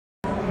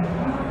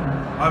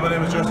Hi, my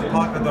name is Joseph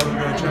Parker,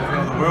 WBO champion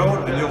of the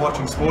world, and you're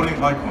watching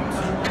Sporting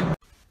Icons.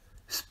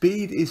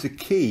 Speed is the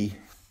key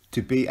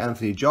to beat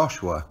Anthony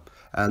Joshua,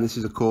 and this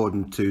is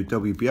according to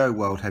WBO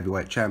World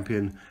Heavyweight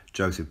Champion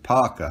Joseph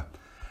Parker.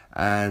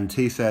 And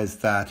he says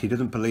that he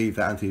doesn't believe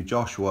that Anthony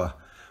Joshua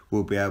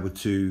will be able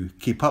to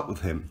keep up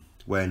with him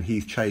when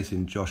he's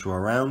chasing Joshua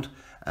around,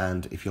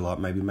 and if you like,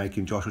 maybe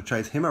making Joshua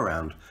chase him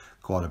around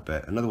quite a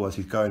bit. In other words,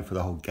 he's going for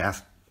the whole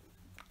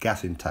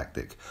gassing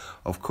tactic,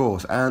 of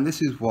course. And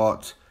this is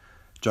what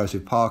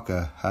Joseph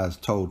Parker has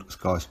told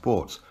Sky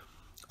Sports.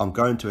 I'm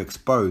going to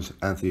expose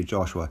Anthony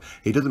Joshua.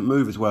 He doesn't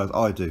move as well as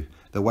I do.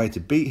 The way to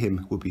beat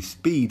him would be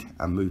speed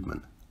and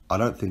movement. I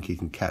don't think he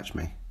can catch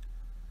me.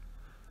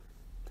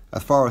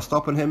 As far as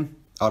stopping him,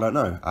 I don't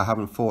know. I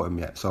haven't fought him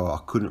yet, so I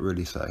couldn't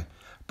really say.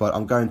 But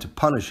I'm going to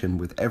punish him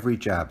with every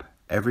jab,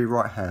 every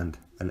right hand,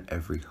 and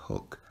every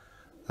hook.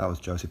 That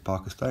was Joseph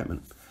Parker's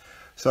statement.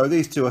 So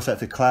these two are set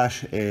to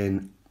clash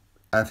in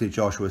Anthony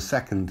Joshua's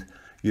second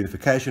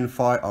unification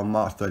fight on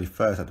March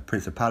 31st at the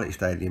Principality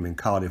Stadium in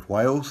Cardiff,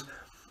 Wales.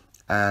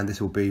 And this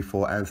will be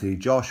for Anthony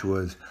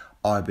Joshua's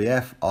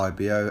IBF,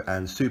 IBO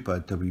and Super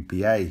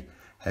WBA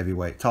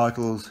heavyweight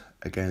titles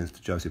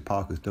against Joseph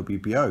Parker's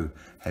WBO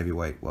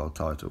heavyweight world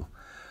title.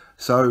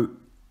 So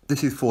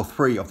this is for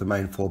 3 of the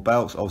main 4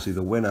 belts. Obviously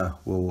the winner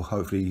will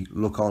hopefully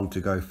look on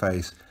to go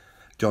face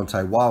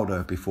Deontay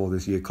Wilder before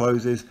this year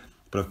closes.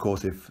 But of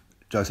course, if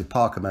Joseph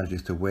Parker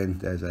manages to win,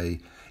 there's a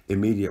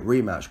immediate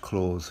rematch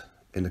clause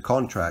in the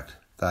contract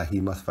that he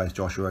must face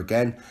Joshua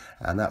again,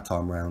 and that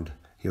time round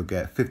he'll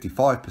get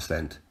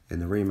 55% in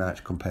the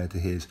rematch compared to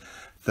his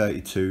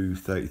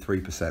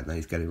 33% that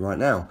he's getting right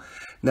now.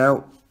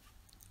 Now,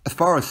 as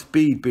far as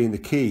speed being the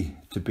key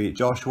to beat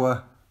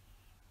Joshua,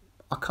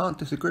 I can't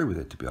disagree with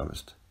it, to be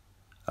honest.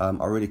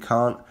 I really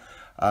can't.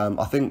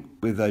 I think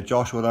with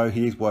Joshua though,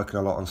 he is working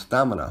a lot on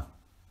stamina.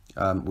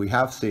 We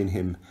have seen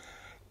him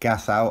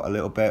gas out a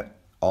little bit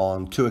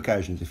on 2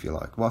 occasions, if you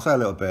like. Well, I'll say a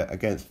little bit.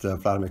 Against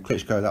Vladimir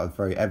Klitschko, that was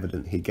very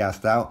evident. He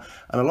gassed out.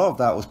 And a lot of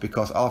that was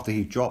because after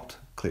he dropped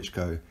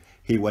Klitschko,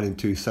 he went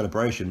into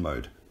celebration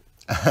mode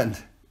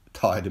and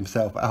tired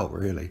himself out,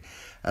 really.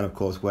 And of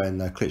course, when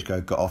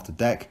Klitschko got off the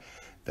deck,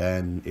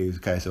 then it was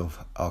a case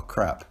of, oh,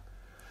 crap.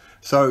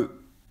 So,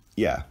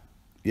 yeah,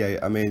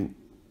 I mean,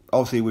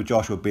 obviously with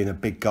Joshua being a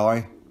big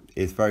guy,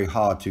 it's very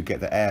hard to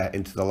get the air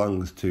into the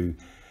lungs to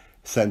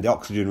send the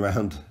oxygen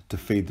around to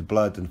feed the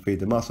blood and feed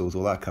the muscles,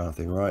 all that kind of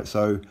thing, right?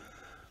 So,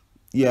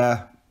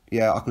 yeah,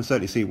 I can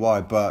certainly see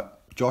why,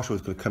 but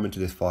Joshua's going to come into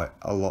this fight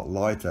a lot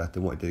lighter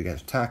than what he did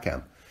against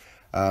Takam.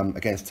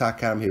 Against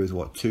Takam, he was,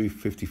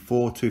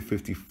 254,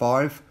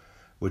 255,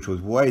 which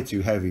was way too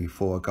heavy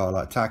for a guy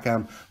like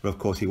Takam, but of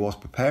course he was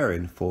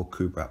preparing for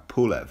Kubrat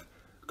Pulev.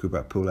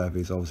 Kubrat Pulev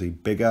is obviously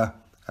bigger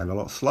and a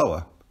lot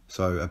slower,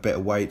 so a bit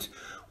of weight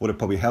would have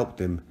probably helped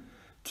him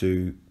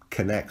to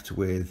connect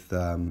with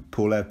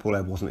Pulev.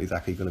 Pulev wasn't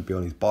exactly going to be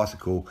on his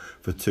bicycle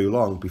for too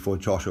long before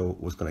Joshua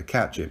was going to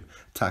catch him.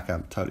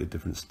 Takam, totally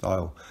different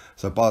style.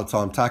 So by the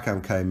time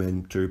Takam came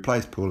in to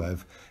replace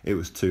Pulev, it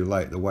was too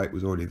late. The weight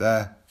was already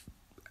there.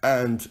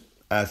 And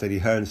as Eddie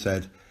Hearn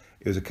said,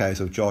 it was a case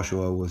of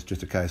Joshua was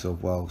just a case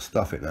of, well,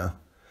 stuff it now.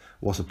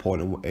 What's the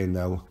point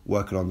in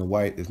working on the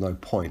weight? There's no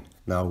point.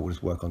 Now we'll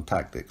just work on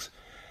tactics.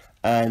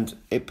 And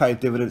it paid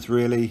dividends,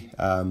 really.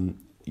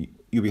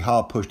 You'd be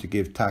hard pushed to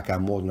give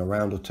Takam more than a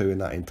round or 2 in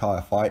that entire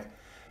fight.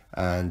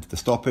 And the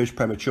stoppage,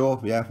 premature,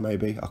 yeah,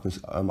 maybe. I can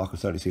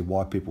certainly see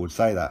why people would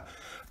say that.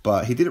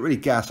 But he didn't really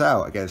gas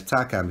out against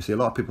Takam. You see, a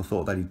lot of people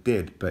thought that he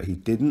did, but he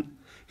didn't.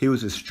 He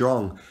was as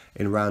strong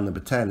in round number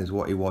 10 as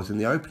what he was in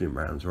the opening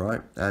rounds, right?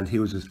 And he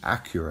was as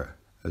accurate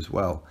as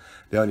well.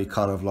 The only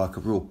kind of like a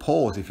real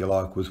pause, if you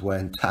like, was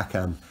when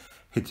Takam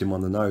hit him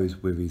on the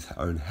nose with his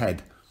own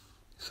head.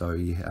 So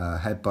he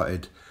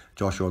headbutted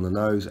Joshua on the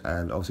nose,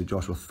 and obviously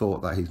Joshua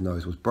thought that his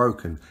nose was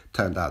broken.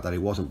 Turned out that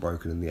it wasn't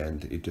broken in the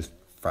end. It just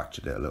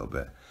fractured it a little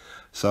bit.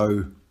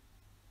 So,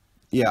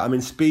 yeah, I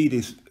mean, speed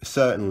is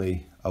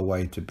certainly a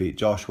way to beat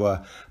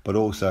Joshua, but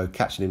also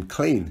catching him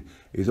clean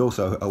is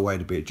also a way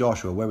to beat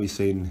Joshua. When we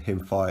seen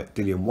him fight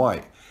Dillian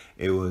White,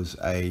 it was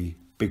a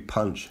big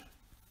punch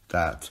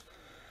that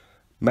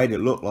made it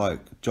look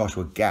like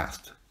Joshua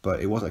gassed, but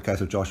it wasn't a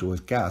case of Joshua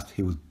was gassed,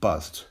 he was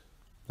buzzed.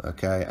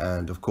 Okay,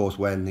 and of course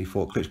when he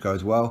fought Klitschko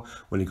as well,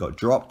 when he got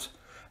dropped,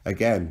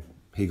 again,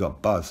 he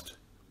got buzzed.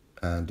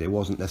 And it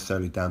wasn't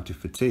necessarily down to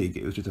fatigue,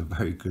 it was just a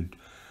very good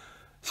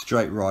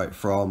straight right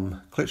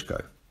from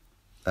Klitschko.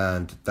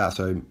 And that's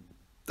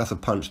a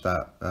punch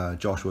that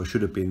Joshua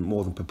should have been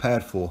more than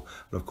prepared for.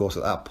 But of course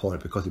at that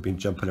point, because he'd been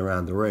jumping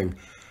around the ring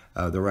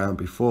the round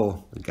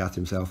before and gassed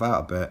himself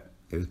out a bit,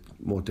 it was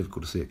more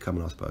difficult to see it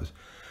coming, I suppose.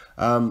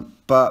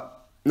 But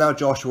now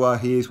Joshua,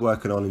 he is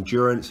working on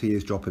endurance. He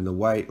is dropping the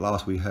weight.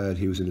 Last we heard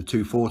he was in the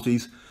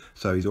 240s,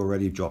 so he's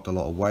already dropped a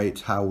lot of weight.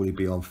 How will he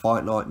be on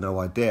fight night?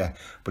 No idea.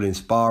 But in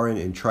sparring,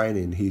 in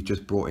training, he's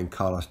just brought in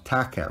Carlos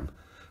Takam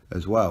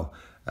as well.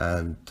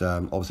 And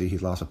obviously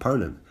his last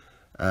opponent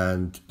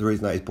And the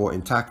reason that he's brought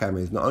in Takam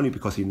is not only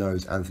because he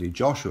knows Anthony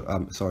Joshua,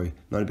 not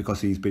only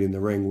because he's been in the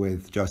ring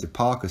with Joseph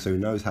Parker, so he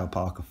knows how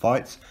Parker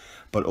fights,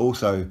 but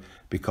also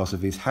because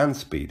of his hand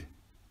speed.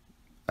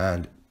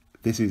 And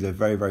this is a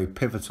very, very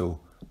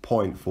pivotal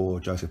point for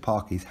Joseph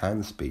Parker. His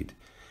hand speed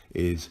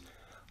is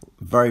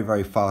very,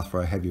 very fast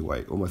for a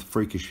heavyweight, almost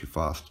freakishly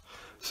fast.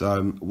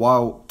 So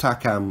while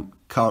Takam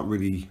can't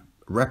really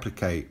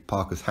replicate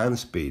Parker's hand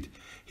speed,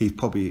 he's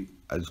probably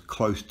as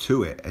close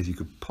to it as you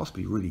could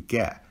possibly really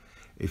get,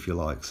 if you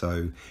like.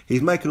 So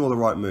he's making all the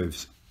right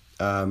moves.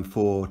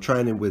 For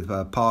training with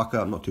Parker,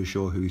 I'm not too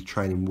sure who he's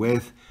training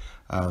with.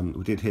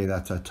 We did hear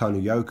that Tony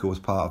Yoka was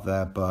part of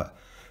there, but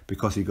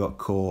because he got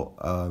caught,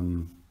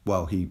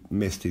 well, he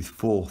missed his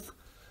fourth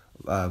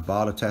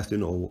VADA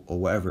testing or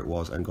whatever it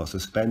was and got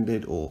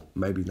suspended, or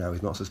maybe now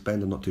he's not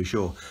suspended, I'm not too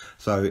sure.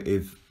 So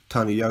if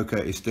Tony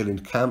Yoka is still in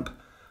camp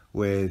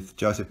with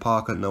Joseph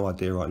Parker, no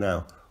idea right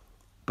now.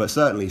 But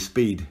certainly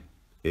speed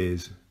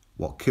is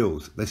what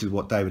kills. This is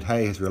what David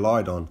Haye has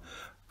relied on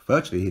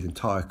virtually his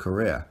entire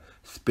career.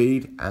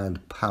 Speed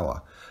and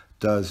power.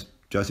 Does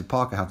Joseph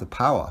Parker have the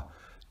power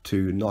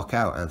to knock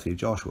out Anthony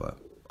Joshua?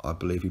 I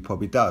believe he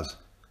probably does.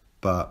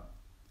 But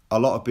a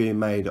lot of being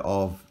made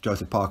of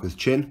Joseph Parker's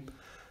chin.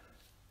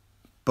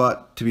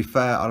 But to be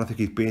fair, I don't think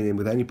he's been in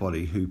with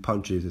anybody who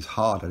punches as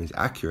hard and as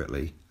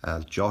accurately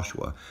as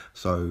Joshua.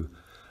 So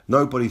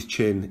nobody's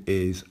chin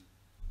is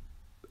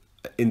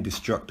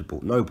indestructible.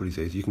 Nobody's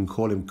is. You can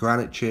call him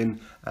granite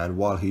chin, and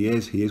while he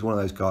is one of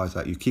those guys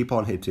that you keep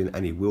on hitting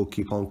and he will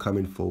keep on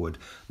coming forward,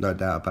 no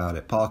doubt about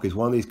it. Parker is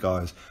one of these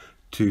guys,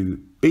 to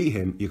beat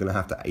him, you're going to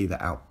have to either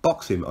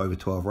outbox him over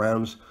 12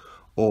 rounds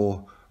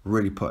or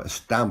really put a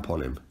stamp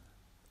on him.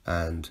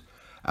 And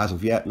as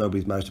of yet,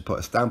 nobody's managed to put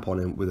a stamp on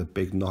him with a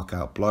big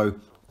knockout blow.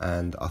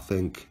 And I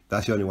think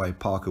that's the only way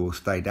Parker will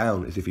stay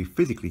down, is if he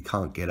physically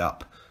can't get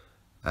up.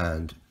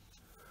 And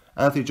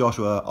Anthony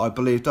Joshua, I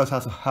believe, does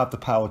have the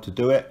power to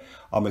do it.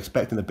 I'm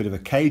expecting a bit of a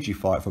cagey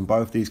fight from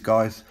both these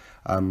guys.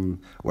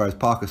 Whereas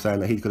Parker's saying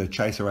that he's going to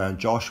chase around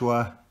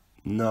Joshua.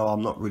 No,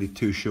 I'm not really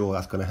too sure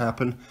that's going to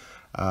happen.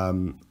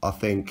 I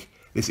think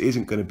this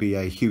isn't going to be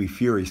a Huey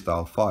Fury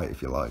style fight,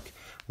 if you like,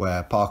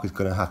 where Parker's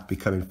going to have to be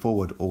coming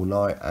forward all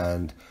night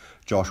and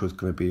Joshua's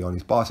going to be on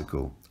his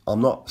bicycle.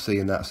 I'm not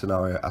seeing that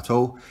scenario at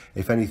all.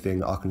 If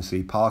anything, I can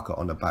see Parker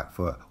on the back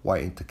foot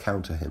waiting to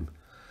counter him.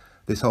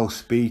 This whole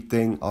speed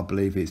thing, I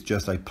believe it's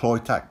just a ploy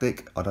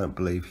tactic. I don't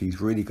believe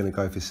he's really going to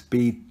go for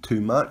speed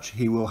too much.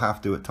 He will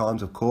have to at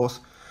times, of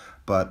course,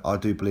 but I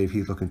do believe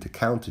he's looking to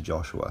counter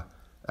Joshua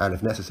and,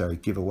 if necessary,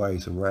 give away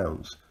some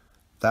rounds.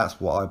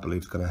 That's what I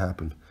believe is going to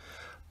happen.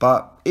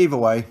 But either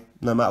way,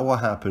 no matter what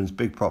happens,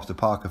 big props to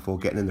Parker for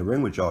getting in the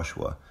ring with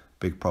Joshua.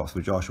 Big props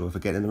for Joshua for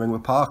getting in the ring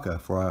with Parker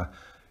for a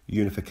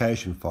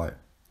unification fight.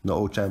 Not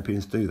all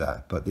champions do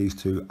that, but these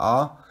two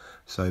are.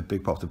 So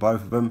big props to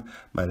both of them.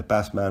 May the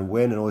best man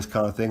win and all this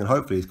kind of thing. And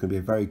hopefully it's going to be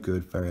a very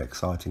good, very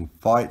exciting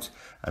fight.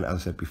 And as I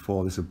said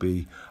before, this will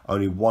be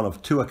only one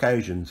of two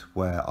occasions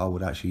where I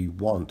would actually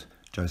want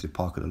Joseph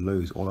Parker to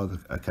lose. All other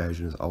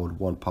occasions I would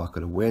want Parker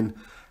to win.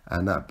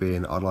 And that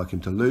being, I'd like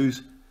him to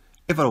lose,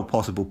 if at all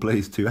possible,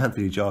 please, to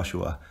Anthony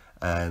Joshua.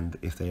 And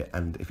if he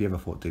ever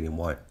fought Dillian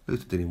Whyte,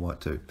 lose to Dillian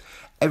Whyte too.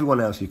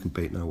 Everyone else you can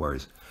beat, no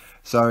worries.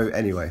 So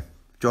anyway,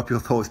 drop your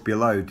thoughts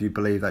below. Do you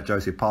believe that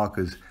Joseph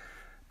Parker's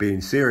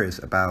being serious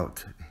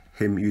about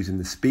him using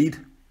the speed?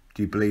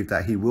 Do you believe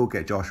that he will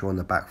get Joshua on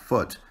the back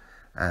foot?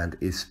 And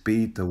is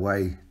speed the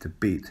way to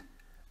beat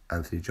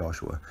Anthony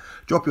Joshua?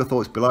 Drop your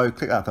thoughts below,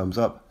 click that thumbs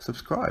up,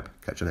 subscribe.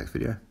 Catch you next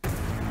video.